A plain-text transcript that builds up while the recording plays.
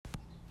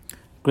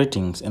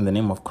Greetings in the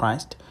name of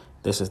Christ.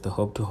 This is the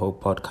Hope to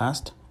Hope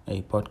podcast,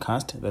 a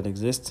podcast that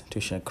exists to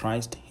share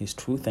Christ, His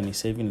truth, and His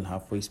saving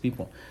love for His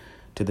people.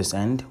 To this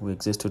end, we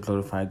exist to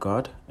glorify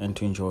God and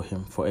to enjoy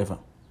Him forever.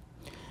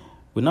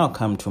 We now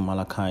come to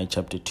Malachi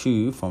chapter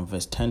 2 from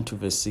verse 10 to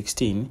verse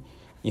 16.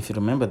 If you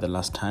remember the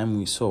last time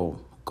we saw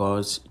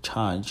God's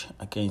charge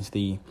against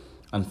the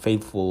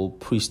unfaithful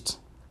priests.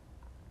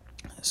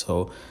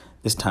 So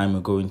this time we're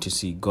going to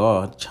see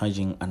God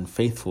charging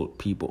unfaithful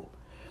people.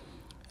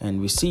 And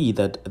we see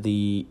that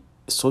the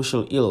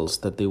social ills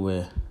that they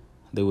were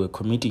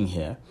committing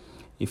here,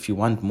 if you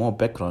want more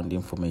background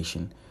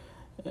information,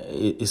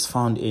 is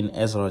found in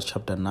Ezra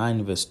chapter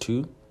 9 verse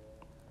 2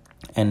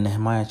 and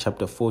Nehemiah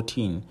chapter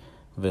 14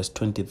 verse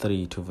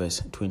 23 to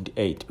verse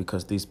 28,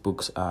 because these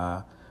books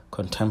are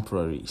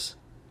contemporaries.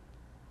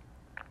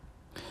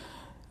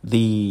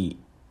 The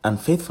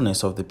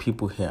unfaithfulness of the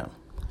people here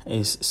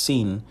is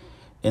seen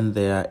in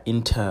their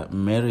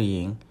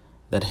intermarrying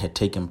that had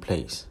taken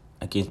place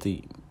against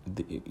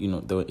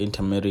they were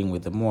intermarrying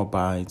with the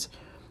Moabites,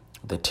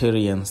 the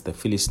Tyrians, the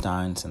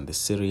Philistines, and the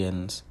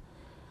Syrians.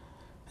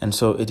 And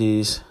so it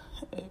is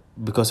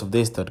because of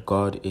this that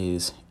God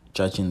is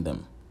judging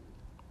them.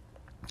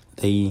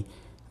 They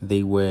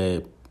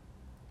were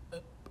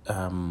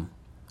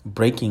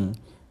breaking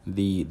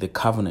the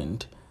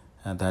covenant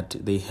that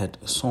they had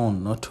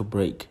sworn not to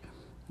break,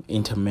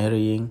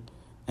 intermarrying,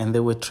 and they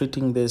were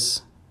treating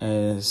this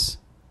as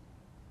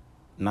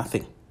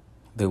nothing.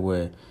 They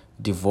were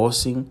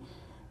divorcing,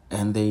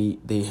 and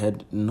they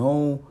had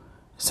no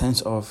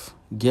sense of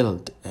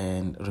guilt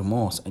and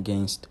remorse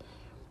against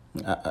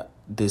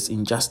this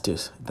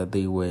injustice that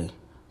they were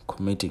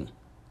committing.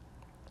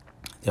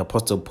 The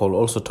Apostle Paul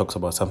also talks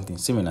about something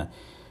similar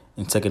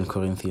in 2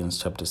 Corinthians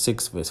chapter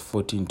 6, verse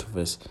 14 to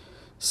verse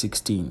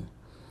 16.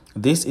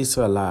 These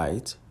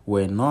Israelites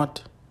were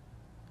not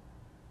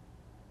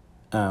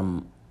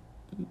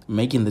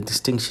making the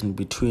distinction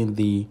between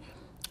the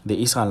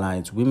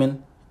Israelites,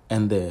 women,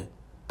 and the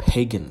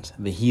pagans,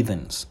 the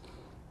heathens.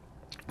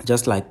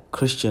 Just like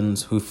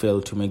Christians who fail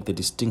to make the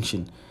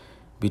distinction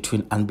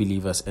between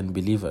unbelievers and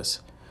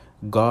believers,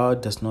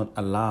 God does not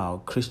allow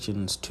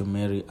Christians to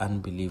marry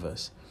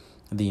unbelievers.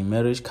 The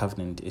marriage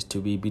covenant is to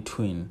be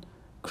between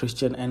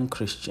Christian and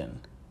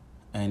Christian.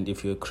 And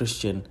if you're a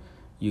Christian,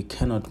 you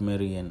cannot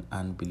marry an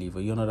unbeliever.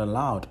 You're not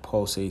allowed,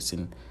 Paul says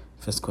in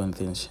 1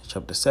 Corinthians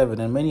chapter 7,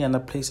 and many other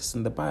places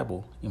in the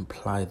Bible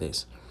imply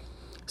this.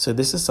 So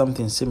this is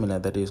something similar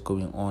that is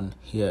going on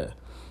here.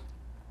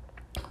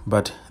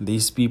 But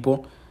these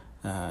people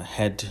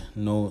had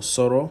no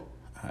sorrow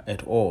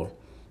at all.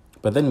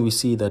 But then we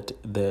see that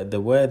there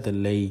were the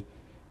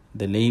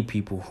lay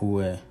people who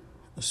were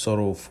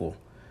sorrowful,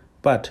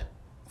 but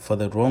for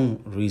the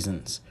wrong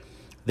reasons.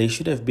 They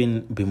should have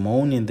been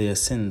bemoaning their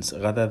sins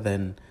rather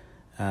than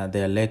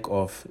their lack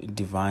of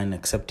divine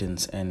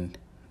acceptance and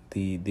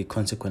the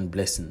consequent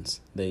blessings.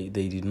 They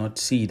did not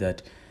see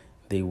that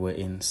they were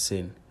in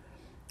sin.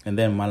 And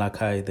then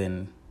Malachi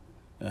then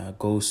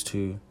goes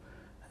to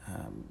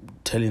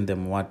telling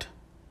them what,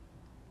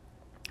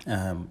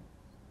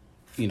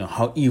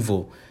 how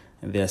evil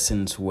their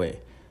sins were.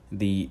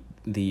 The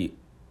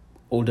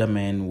older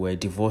men were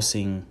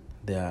divorcing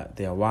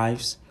their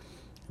wives,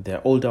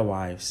 their older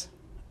wives,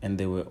 and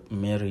they were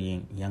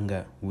marrying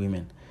younger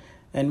women.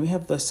 And we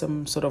have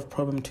some sort of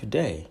problem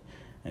today.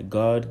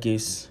 God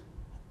gives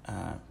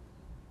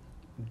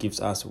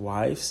us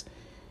wives.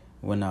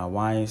 When our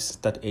wives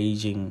start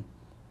aging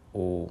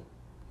or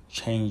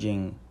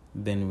changing,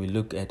 then we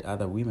look at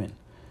other women.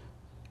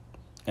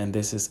 And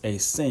this is a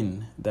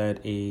sin that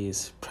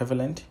is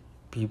prevalent.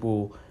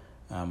 People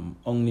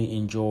only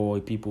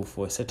enjoy people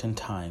for a certain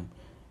time,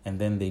 and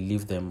then they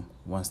leave them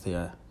once they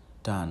are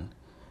done.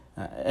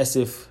 As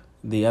if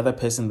the other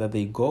person that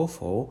they go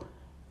for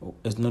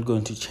is not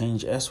going to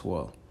change as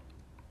well.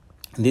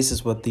 And this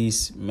is what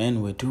these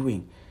men were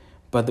doing.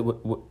 But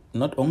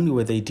not only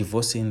were they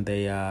divorcing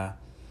their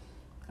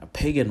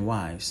pagan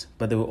wives,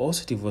 but they were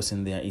also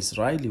divorcing their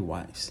Israeli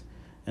wives.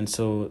 And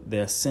so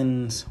their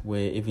sins were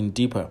even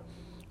deeper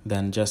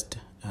than just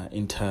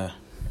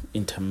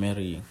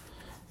intermarrying.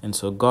 And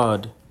so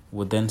God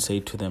would then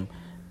say to them,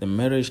 the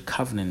marriage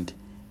covenant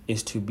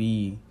is to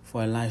be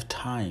for a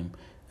lifetime,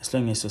 as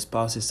long as your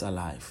spouse is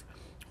alive.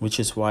 Which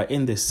is why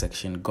in this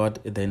section, God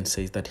then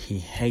says that He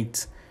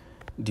hates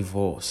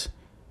divorce.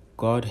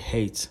 God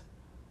hates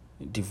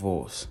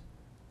divorce.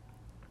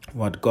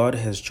 What God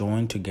has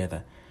joined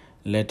together,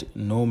 let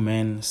no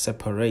man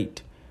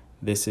separate.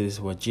 This is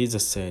what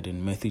Jesus said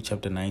in Matthew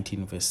chapter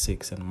 19 verse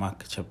 6 and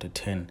Mark chapter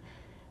 10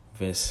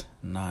 verse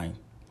 9.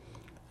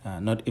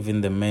 Not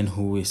even the man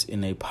who is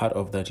in a part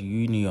of that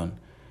union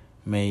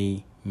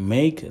may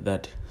make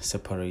that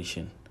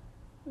separation.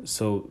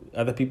 So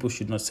other people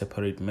should not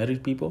separate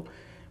married people.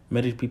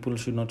 Married people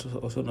should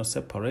also not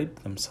separate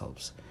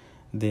themselves.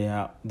 There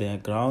are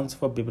grounds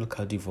for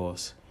biblical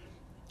divorce,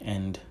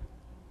 and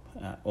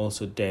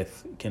also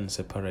death can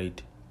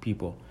separate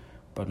people,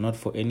 but not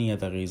for any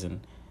other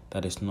reason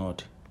that is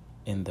not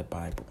in the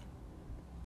Bible.